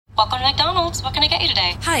Welcome to McDonald's. What can I get you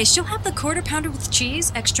today? Hi, she'll have the quarter pounder with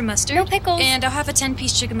cheese, extra mustard. No pickles. And I'll have a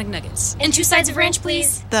 10-piece chicken McNuggets. And 2 sides of ranch,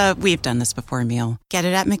 please. The we've done this before meal. Get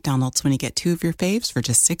it at McDonald's when you get 2 of your faves for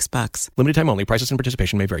just $6. Limited time only. Prices and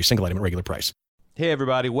participation may vary. Single item at regular price. Hey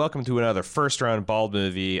everybody, welcome to another First Round Bald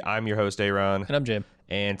Movie. I'm your host, Aaron. And I'm Jim.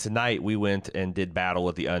 And tonight we went and did Battle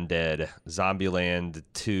with the Undead. Zombieland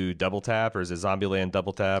 2 Double Tap, or is it Zombieland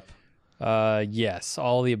Double Tap? Yes,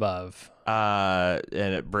 all the above. And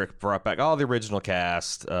it brought back all the original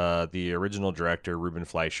cast, the original director, Ruben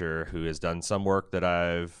Fleischer, who has done some work that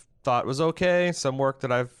I've thought was okay, some work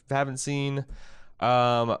that I haven't seen.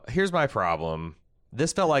 Here's my problem.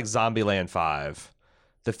 This felt like Zombieland 5,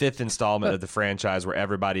 the 5th installment of the franchise where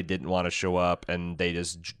everybody didn't want to show up and they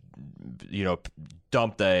just,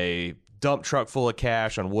 dumped a dump truck full of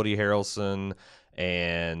cash on Woody Harrelson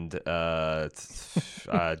and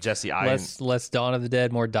Jesse Eisenberg. Less Dawn of the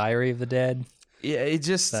Dead, more Diary of the Dead. Yeah, it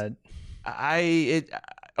just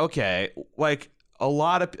okay. Like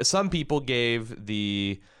some people gave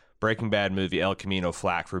the Breaking Bad movie El Camino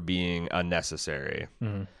flack for being unnecessary,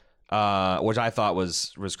 which I thought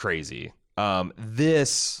was crazy.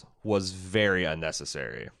 This was very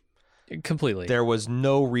unnecessary. Completely. There was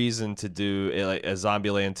no reason to do a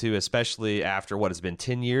Zombieland 2, especially after what has been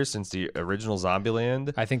 10 years since the original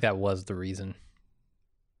Zombieland. I think that was the reason.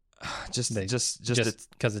 Just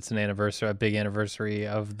because it's an anniversary, a big anniversary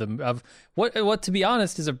of what to be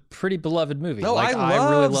honest is a pretty beloved movie. No, I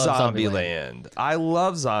really love Zombieland. I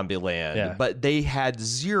love Zombieland, yeah. But they had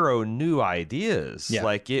zero new ideas. Yeah.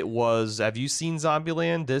 Like it was. Have you seen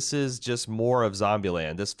Zombieland? This is just more of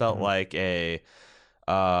Zombieland. This felt like a.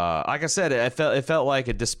 Like I said, it felt like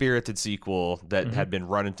a dispirited sequel that had been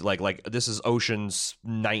run into like this is Ocean's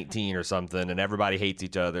 19 or something, and everybody hates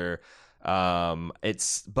each other.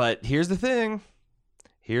 But here's the thing.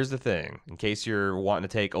 In case you're wanting to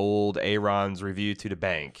take old Aaron's review to the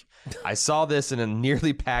bank, I saw this in a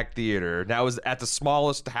nearly packed theater. That was at the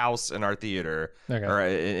smallest house in our theater, or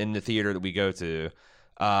in the theater that we go to.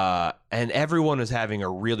 And everyone was having a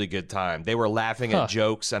really good time. They were laughing at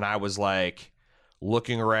jokes, and I was like,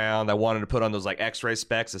 looking around. I wanted to put on those like X-ray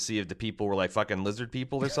specs to see if the people were like fucking lizard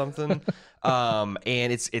people or something. And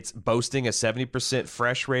it's boasting a 70%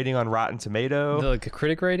 fresh rating on Rotten Tomato. Like a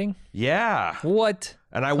critic rating? Yeah. What?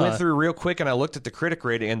 And I went through real quick and I looked at the critic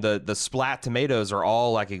rating, and the splat tomatoes are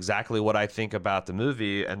all like exactly what I think about the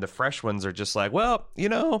movie, and the fresh ones are just like, well,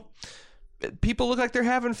 people look like they're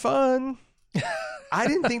having fun. I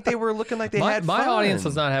didn't think they were looking like they had fun. My audience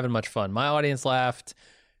was not having much fun. My audience laughed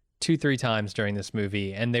 2-3 times during this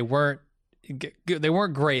movie, and they weren't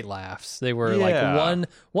great laughs. They were like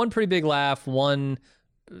one pretty big laugh, one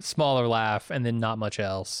smaller laugh, and then not much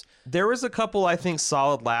else. There was a couple, I think,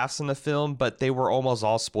 solid laughs in the film, but they were almost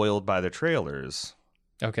all spoiled by the trailers.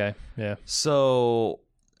 Okay, yeah. So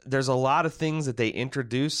there's a lot of things that they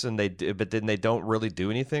introduce but then they don't really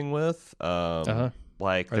do anything with.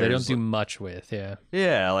 Like, or they don't do much with.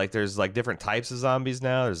 Yeah, like there's like different types of zombies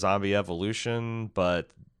now. There's zombie evolution, but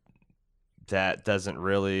that doesn't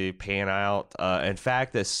really pan out. In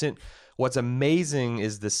fact, what's amazing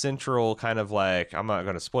is the central kind of like, I'm not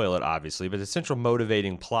going to spoil it, obviously, but the central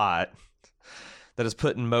motivating plot that is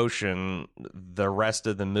put in motion the rest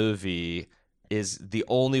of the movie is the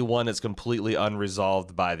only one that's completely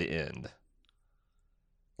unresolved by the end.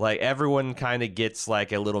 Like, everyone kind of gets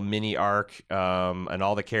like a little mini arc, and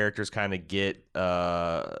all the characters kind of get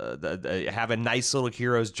have a nice little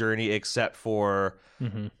hero's journey, except for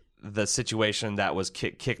the situation that was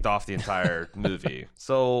kicked off the entire movie.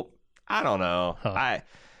 So I don't know.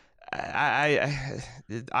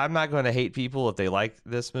 I'm not going to hate people if they like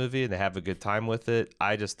this movie and they have a good time with it.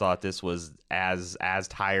 I just thought this was as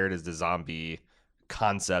tired as the zombie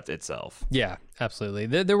concept itself. Yeah, absolutely.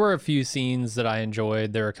 There were a few scenes that I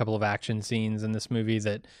enjoyed. There were a couple of action scenes in this movie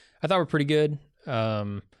that I thought were pretty good.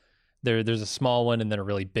 There's a small one and then a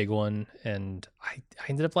really big one, and I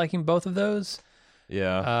ended up liking both of those.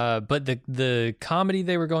 Yeah. But the comedy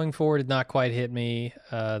they were going for did not quite hit me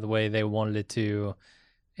the way they wanted it to.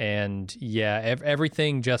 And yeah,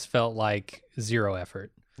 everything just felt like zero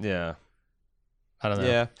effort. Yeah. I don't know.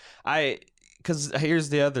 Yeah. Because here's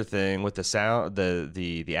the other thing with the sound,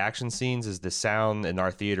 the action scenes is the sound in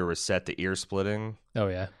our theater was set to ear splitting. Oh,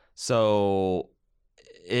 yeah. So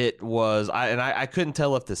it was, I couldn't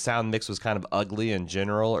tell if the sound mix was kind of ugly in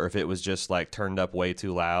general or if it was just like turned up way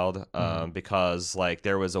too loud. Because like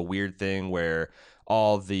there was a weird thing where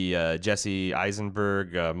all the Jesse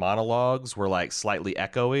Eisenberg monologues were like slightly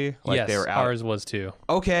echoey. Like yes, they were ours was too.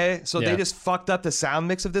 Okay, so they just fucked up the sound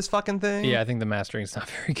mix of this fucking thing? Yeah, I think the mastering's not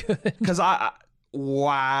very good. Because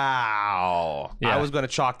Wow. Yeah. I was going to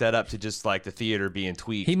chalk that up to just like the theater being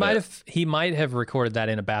tweaked. He might have recorded that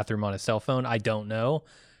in a bathroom on his cell phone. I don't know.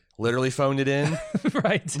 Literally phoned it in.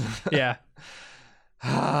 Right. Yeah.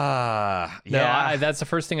 Yeah. No, that's the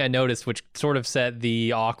first thing I noticed, which sort of set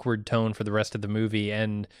the awkward tone for the rest of the movie.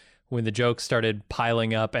 And when the jokes started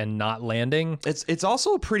piling up and not landing, It's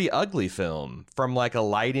also a pretty ugly film from like a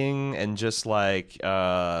lighting and just like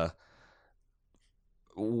the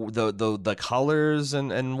colors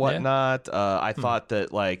and whatnot. I thought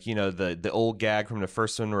that like, you know, the old gag from the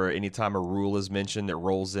first one where anytime a rule is mentioned it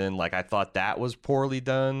rolls in, like I thought that was poorly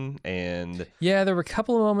done. And yeah, there were a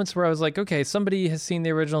couple of moments where I was like, okay, somebody has seen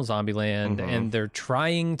the original Zombieland and they're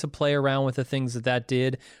trying to play around with the things that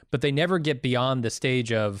did, but they never get beyond the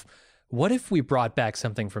stage of, what if we brought back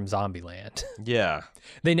something from Zombieland? yeah.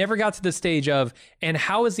 They never got to the stage of, and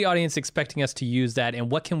how is the audience expecting us to use that,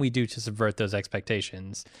 and what can we do to subvert those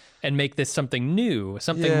expectations and make this something new,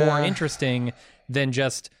 something more interesting than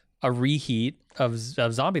just a reheat of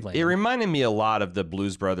Zombieland? It reminded me a lot of the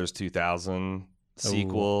Blues Brothers 2000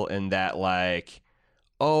 sequel in that like,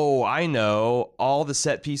 oh, I know all the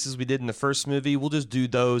set pieces we did in the first movie, we'll just do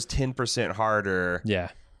those 10% harder. Yeah.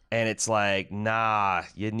 And it's like, nah,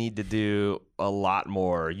 you need to do a lot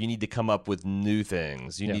more. You need to come up with new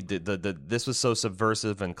things. You need to, this was so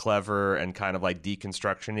subversive and clever and kind of like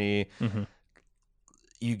deconstruction-y.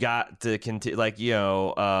 You got to continue, like, you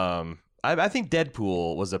know, I think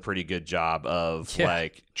Deadpool was a pretty good job of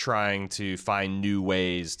like trying to find new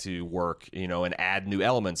ways to work, you know, and add new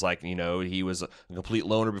elements. Like, you know, he was a complete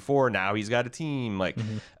loner before. Now he's got a team. Like,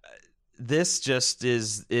 this just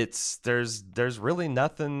is, there's really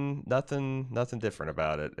nothing different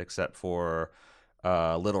about it except for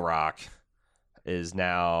Little Rock is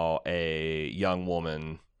now a young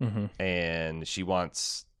woman and she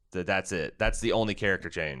wants that's it. That's the only character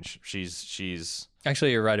change. She's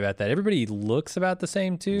Actually, you're right about that. Everybody looks about the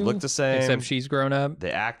same too. Look the same. Except she's grown up.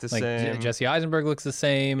 They act the Like same. Jesse Eisenberg looks the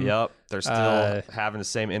same. Yep. They're still having the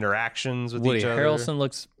same interactions with each other. Woody Harrelson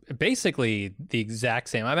looks basically the exact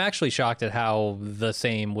same. I'm actually shocked at how the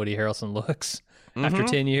same Woody Harrelson looks after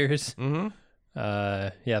 10 years.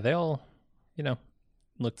 Yeah, they all, you know,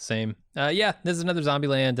 look the same. Yeah, this is another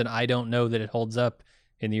Zombieland, and I don't know that it holds up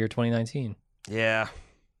in the year 2019. Yeah.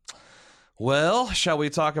 Well, shall we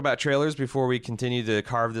talk about trailers before we continue to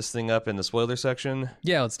carve this thing up in the spoiler section?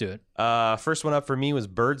 Yeah, let's do it. First one up for me was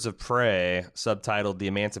Birds of Prey, subtitled The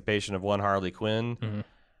Emancipation of One Harley Quinn.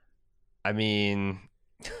 I mean,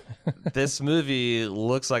 this movie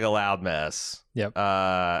looks like a loud mess. Yep.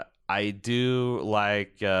 I do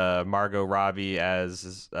like Margot Robbie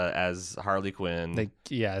as Harley Quinn.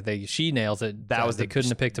 She nails it. They couldn't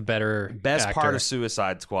have picked a better best actor. part of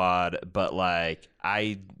Suicide Squad, but like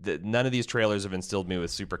none of these trailers have instilled me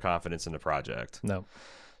with super confidence in the project. No.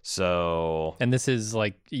 So, and this is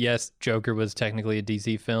like, yes, Joker was technically a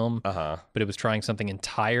DC film, but it was trying something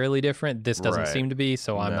entirely different. This doesn't seem to be,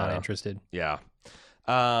 so I'm not interested. Yeah.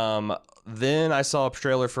 Then I saw a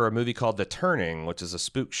trailer for a movie called The Turning, which is a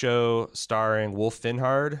spook show starring Wolf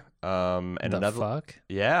Finhard. And another fuck?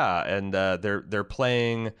 Yeah, and they're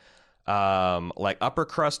playing like upper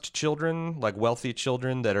crust children, like wealthy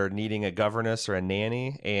children that are needing a governess or a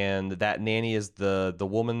nanny, and that nanny is the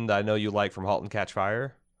woman that I know you like from *Halt and Catch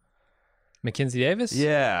Fire*. Mackenzie Davis?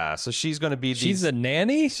 Yeah, so she's going to be she's a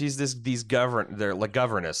nanny? She's they're like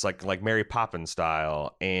governess, like Mary Poppins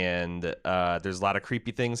style, and there's a lot of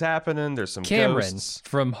creepy things happening. There's some Cameron ghosts.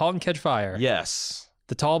 from *Halt and Catch Fire*. Yes.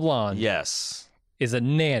 The tall blonde. Yes. Is a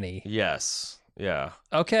nanny. Yes. Yeah.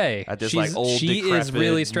 Okay. At this like old she is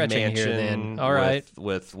really stretching here then. All right.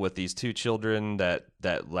 With these two children that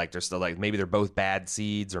like they're still like maybe they're both bad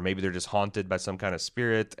seeds or maybe they're just haunted by some kind of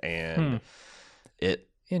spirit and it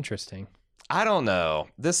interesting. I don't know.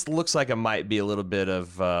 This looks like it might be a little bit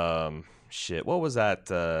of shit. What was that?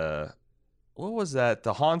 The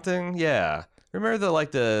Haunting? Yeah. Remember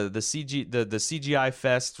the CGI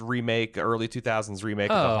Fest remake, early 2000s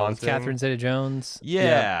remake of The Haunting? Catherine Zeta-Jones.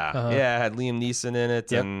 Yeah. Yeah, it had Liam Neeson in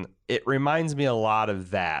it, and it reminds me a lot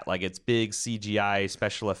of that. Like it's big CGI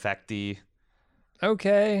special effecty.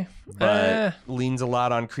 Okay. But leans a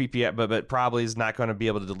lot on creepy, but probably is not going to be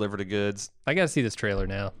able to deliver the goods. I got to see this trailer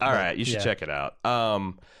now. All right, you should check it out.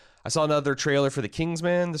 I saw another trailer for The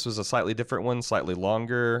Kingsman. This was a slightly different one, slightly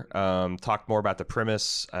longer. Talked more about the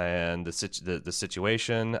premise and the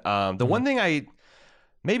situation. The one thing I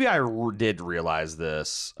did realize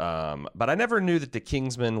this, but I never knew that the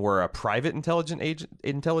Kingsmen were a private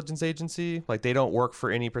intelligence agency. Like they don't work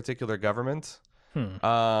for any particular government.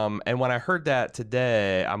 And when I heard that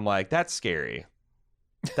today, I'm like, that's scary.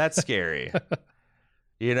 That's scary.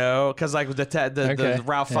 You know, because like the Okay.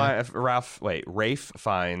 Rafe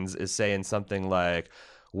Fiennes is saying something like,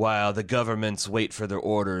 "While the governments wait for their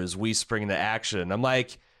orders, we spring into action." I'm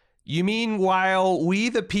like, you mean while we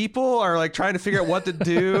the people are like trying to figure out what to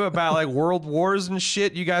do about like world wars and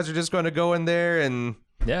shit, you guys are just going to go in there and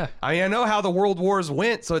Yeah. I mean, I know how the world wars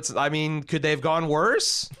went, so it's, I mean, could they have gone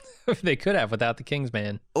worse? They could have without the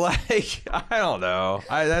Kingsman. Like, I don't know.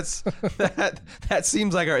 That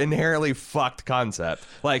seems like an inherently fucked concept.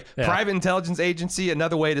 Like, private intelligence agency,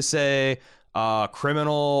 another way to say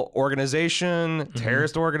criminal organization,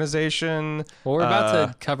 terrorist organization. Well, we're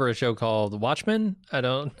about to cover a show called Watchmen. I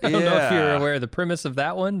don't know if you're aware of the premise of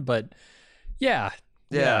that one, but yeah.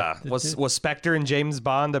 Yeah. Was Spectre and James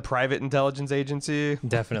Bond a private intelligence agency?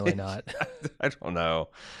 Definitely not. I don't know.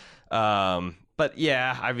 But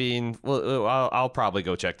yeah, I mean, well, I'll probably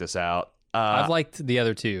go check this out. I've liked the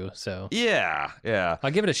other two, so yeah. I'll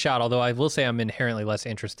give it a shot. Although I will say I'm inherently less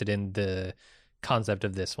interested in the concept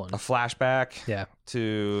of this one. A flashback,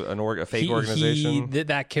 to a fake organization.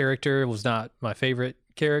 That character was not my favorite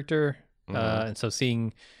character, and so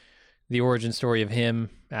seeing the origin story of him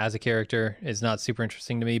as a character is not super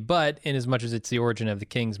interesting to me. But in as much as it's the origin of the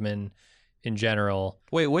Kingsman in general.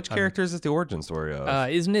 Wait, which character is this the origin story of?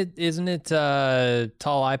 Isn't it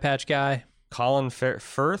tall eye patch guy? Colin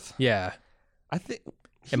Firth? Yeah. I think.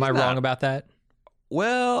 Am I wrong about that?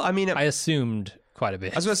 Well, I mean, I assumed quite a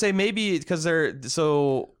bit. I was going to say maybe because there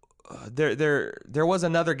was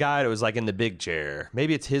another guy that was like in the big chair.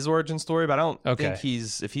 Maybe it's his origin story, but I don't think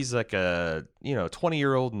if he's like a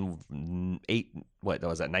 20-year-old and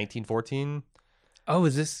 1914. Oh,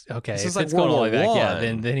 is this okay? This is if like it's going all the way World back,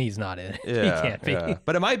 War then he's not in it. Yeah, He can't be. yeah.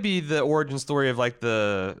 But it might be the origin story of like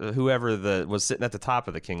the whoever was sitting at the top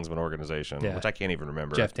of the Kingsman organization, which I can't even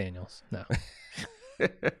remember. Jeff Daniels. No.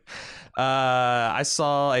 I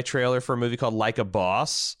saw a trailer for a movie called Like a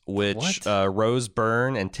Boss, which Rose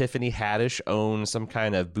Byrne and Tiffany Haddish own some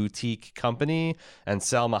kind of boutique company, and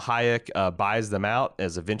Selma Hayek buys them out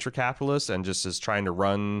as a venture capitalist and just is trying to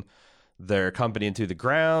run their company into the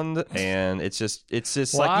ground. And it's just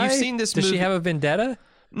Why? like you've seen this movie. Does she have a vendetta?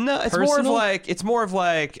 No, it's more of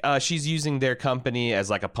like she's using their company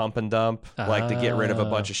as like a pump and dump, like to get rid of a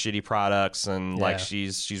bunch of shitty products, and like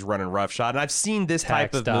she's running roughshod. And I've seen this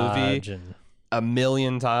type of movie a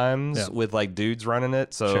million times with like dudes running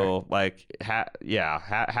it. So like, have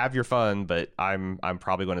your fun, but I'm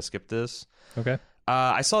probably going to skip this. Okay.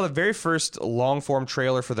 I saw the very first long form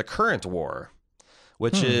trailer for The Current War,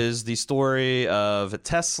 which is the story of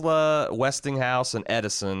Tesla, Westinghouse, and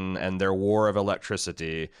Edison and their war of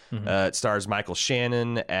electricity. It stars Michael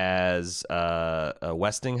Shannon as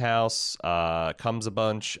Westinghouse, Comes a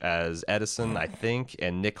Bunch as Edison, I think,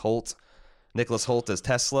 and Nicholas Hoult as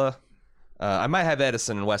Tesla. I might have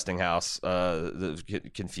Edison and Westinghouse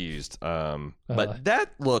confused, but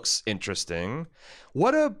that looks interesting.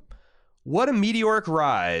 What a meteoric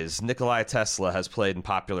rise Nikolai Tesla has played in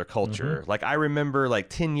popular culture. Like, I remember like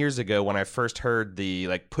 10 years ago when I first heard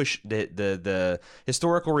the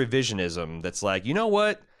historical revisionism that's like, you know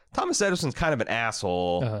what? Thomas Edison's kind of an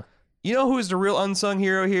asshole. You know who's the real unsung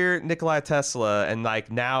hero here? Nikolai Tesla. And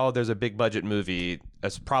like now there's a big budget movie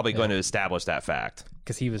that's probably going to establish that fact.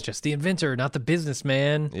 Because he was just the inventor, not the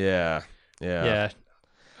businessman. Yeah.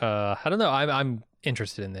 I don't know. I'm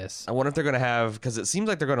interested in this. I wonder if they're going to have, because it seems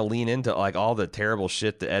like they're going to lean into like all the terrible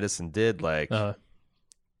shit that Edison did, like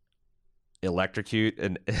electrocute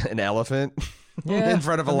an elephant in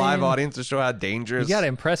front of a live audience to show how dangerous. You got to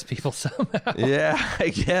impress people somehow. Yeah, I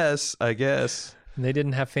guess. And they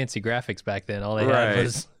didn't have fancy graphics back then. All they had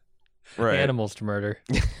was animals to murder.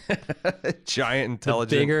 Giant, intelligent,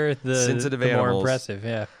 the bigger, sensitive the animals. more impressive.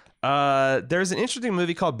 Yeah. There's an interesting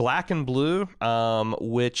movie called Black and Blue,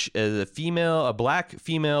 which is a black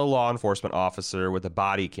female law enforcement officer with a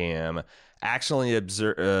body cam actually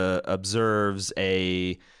observes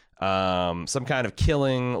a some kind of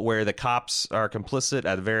killing where the cops are complicit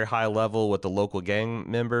at a very high level with the local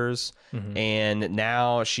gang members, and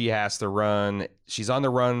now she has to run. She's on the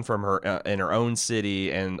run from her in her own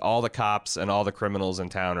city, and all the cops and all the criminals in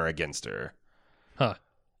town are against her.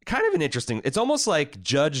 Kind of an interesting. It's almost like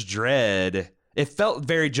Judge Dredd. It felt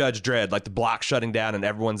very Judge Dredd, like the block shutting down and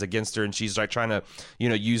everyone's against her, and she's like trying to,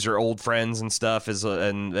 use her old friends and stuff.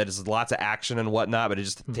 And that is lots of action and whatnot, but it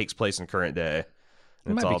just takes place in current day.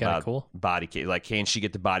 And it's all about cool. Body cam. Like, can she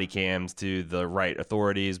get the body cams to the right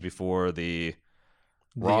authorities before the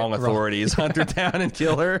wrong authorities hunt her down and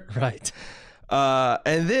kill her? Right.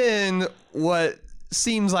 And then what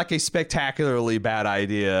seems like a spectacularly bad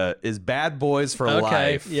idea is Bad Boys for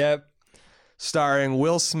Life. Yep. starring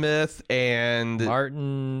Will Smith and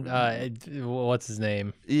Martin. What's his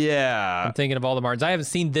name? Yeah, I'm thinking of all the Martins. I haven't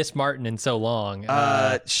seen this Martin in so long.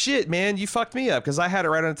 Shit, man, you fucked me up because I had it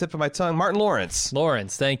right on the tip of my tongue. Martin Lawrence.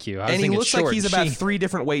 Lawrence, thank you. And he looks like he's about 3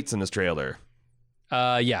 different weights in this trailer.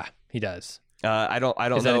 Yeah, he does. I don't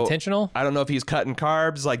Is know. that intentional? I don't know if he's cutting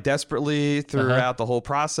carbs like desperately throughout the whole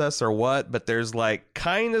process or what, but there's like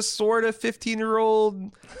kind of sort of 15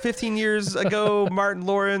 years ago Martin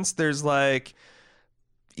Lawrence. There's like,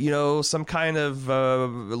 you know, some kind of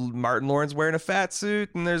Martin Lawrence wearing a fat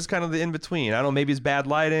suit, and there's kind of the in between. I don't know, maybe it's bad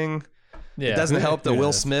lighting. Yeah. It doesn't help that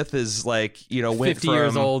Will Smith is like, you know, went 50 from,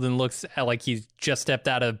 years old and looks like he's just stepped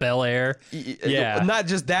out of Bel Air. Yeah. Not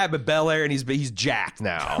just that, but Bel Air, and he's jacked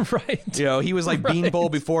now. Right. You know, he was like Right. Bean Bowl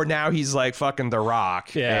before. Now he's like fucking The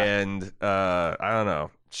Rock. Yeah. And I don't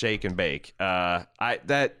know, shake and bake. I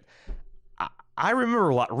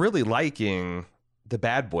remember really liking the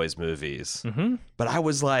Bad Boys movies, but I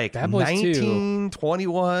was like Bad Boys 19,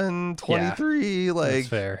 21, 23. Yeah, like, that's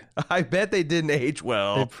fair. I bet they didn't age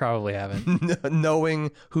well. They probably haven't.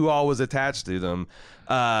 Knowing who all was attached to them.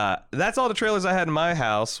 That's all the trailers I had in my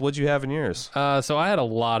house. What'd you have in yours? So I had a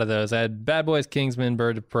lot of those. I had Bad Boys, Kingsman,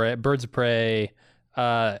 Birds of Prey.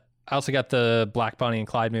 I also got the Black Bonnie and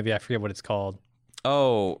Clyde movie. I forget what it's called.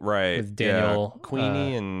 Oh, right. With Daniel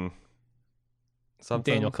Queenie and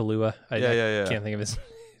something. Daniel Kaluuya. I can't think of his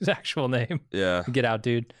actual name. Yeah. Get out,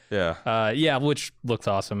 dude. Yeah. Which looks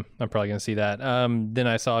awesome. I'm probably going to see that. Then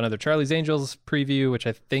I saw another Charlie's Angels preview, which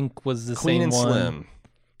I think was the Queen same and one. Slim.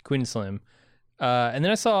 Queen and Slim. And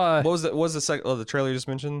then I saw... What was the second? Oh, the trailer you just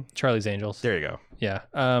mentioned? Charlie's Angels. There you go. Yeah.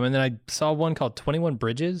 And then I saw one called 21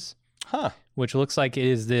 Bridges. Huh. Which looks like it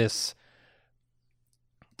is this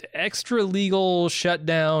extra legal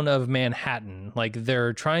shutdown of Manhattan. Like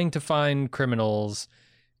they're trying to find criminals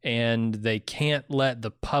and they can't let the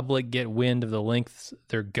public get wind of the lengths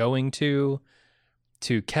they're going to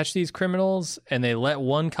catch these criminals. And they let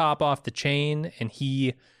one cop off the chain and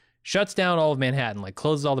he shuts down all of Manhattan, like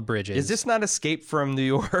closes all the bridges. Is this not Escape from New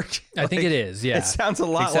York? I think it is. Yeah. It sounds a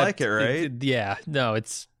lot like it, right? Yeah. No,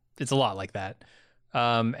 it's a lot like that.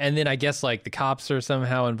 And then I guess like the cops are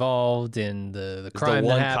somehow involved in the crime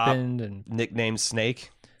that happened. And nicknamed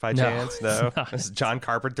Snake by No, chance? No. it's Is John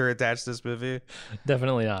Carpenter attached to this movie?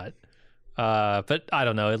 definitely not. But I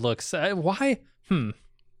don't know. It looks why?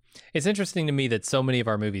 It's interesting to me that so many of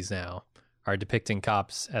our movies now are depicting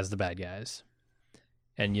cops as the bad guys,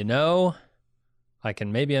 and I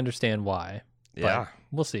can maybe understand why. Yeah.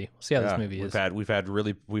 We'll see. We'll see how this movie is. We've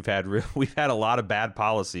had a lot of bad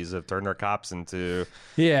policies that have turned our cops into.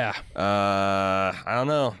 Yeah. I don't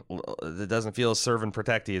know. It doesn't feel as serve and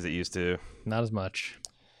protecty as it used to. Not as much.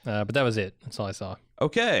 But that was it. That's all I saw.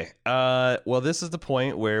 Okay. Well, this is the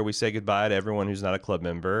point where we say goodbye to everyone who's not a club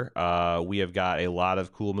member. We have got a lot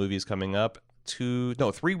of cool movies coming up. 3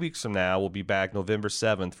 weeks from now, we'll be back November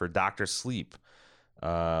 7th for Dr. Sleep.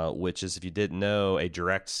 Which is, if you didn't know, a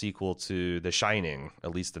direct sequel to The Shining, at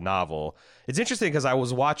least the novel. It's interesting because I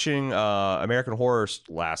was watching American Horror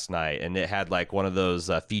last night, and it had like one of those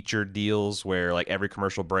featured deals where like every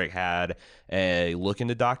commercial break had a look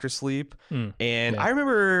into Dr. Sleep. I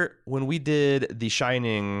remember when we did the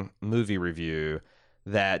Shining movie review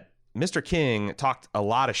that Mr. King talked a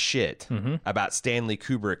lot of shit about Stanley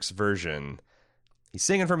Kubrick's version. He's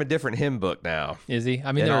singing from a different hymn book now. Is he?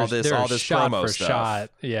 I mean, all there's this shot promo for stuff. shot.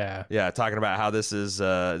 Yeah, talking about how this is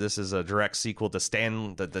a direct sequel to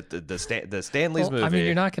the Stanley's movie. I mean,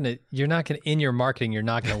 you're not gonna in your marketing, you're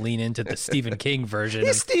not gonna lean into the Stephen King version.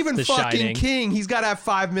 He's of Stephen The fucking Shining. King. He's got to have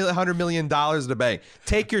 $100 million in the bank.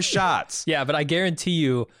 Take your shots. Yeah, but I guarantee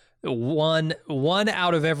you, one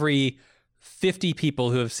out of every 50 people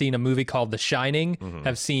who have seen a movie called The Shining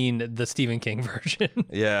have seen the Stephen King version.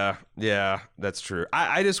 Yeah, that's true.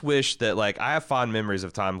 I just wish that, like, I have fond memories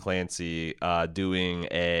of Tom Clancy doing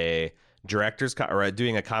a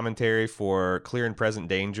doing a commentary for Clear and Present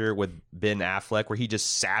Danger with Ben Affleck, where he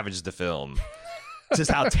just savaged the film. Just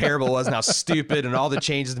how terrible it was and how stupid and all the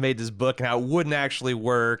changes made to this book and how it wouldn't actually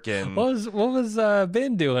work. And what was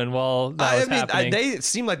Ben doing while that was happening? They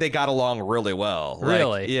seemed like they got along really well.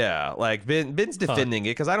 Really? Like, yeah. Like Ben's defending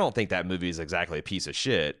it because I don't think that movie is exactly a piece of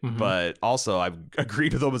shit. But also I've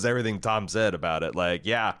agreed with almost everything Tom said about it. Like,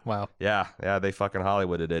 yeah. Wow. Yeah, they fucking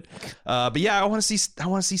Hollywooded it. But yeah, I want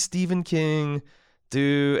to see Stephen King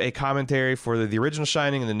do a commentary for the original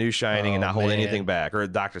Shining and the new Shining and not hold anything back, or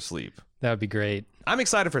Dr. Sleep. That would be great. I'm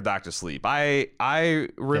excited for Dr. Sleep. I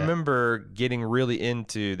remember getting really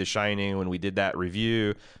into The Shining when we did that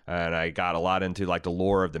review, and I got a lot into like the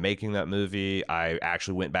lore of the making of that movie. I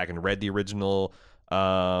actually went back and read the original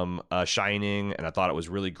Shining, and I thought it was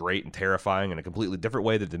really great and terrifying in a completely different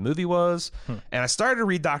way that the movie was. And I started to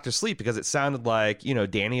read Doctor Sleep because it sounded like, you know,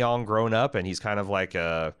 Danny Ong grown up, and he's kind of like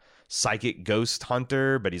a psychic ghost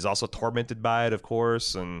hunter, but he's also tormented by it, of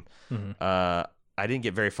course. And I didn't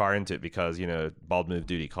get very far into it because, you know, Bald Move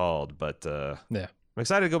Duty called, but yeah. I'm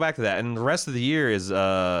excited to go back to that. And the rest of the year is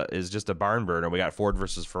just a barn burner. We got Ford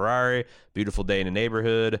versus Ferrari, Beautiful Day in the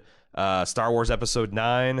Neighborhood, Star Wars Episode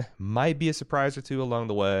 9 might be a surprise or two along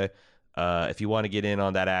the way. If you want to get in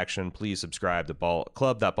on that action, please subscribe to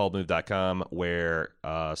club.baldmove.com, where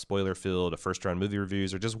spoiler-filled first-round movie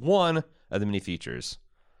reviews are just one of the many features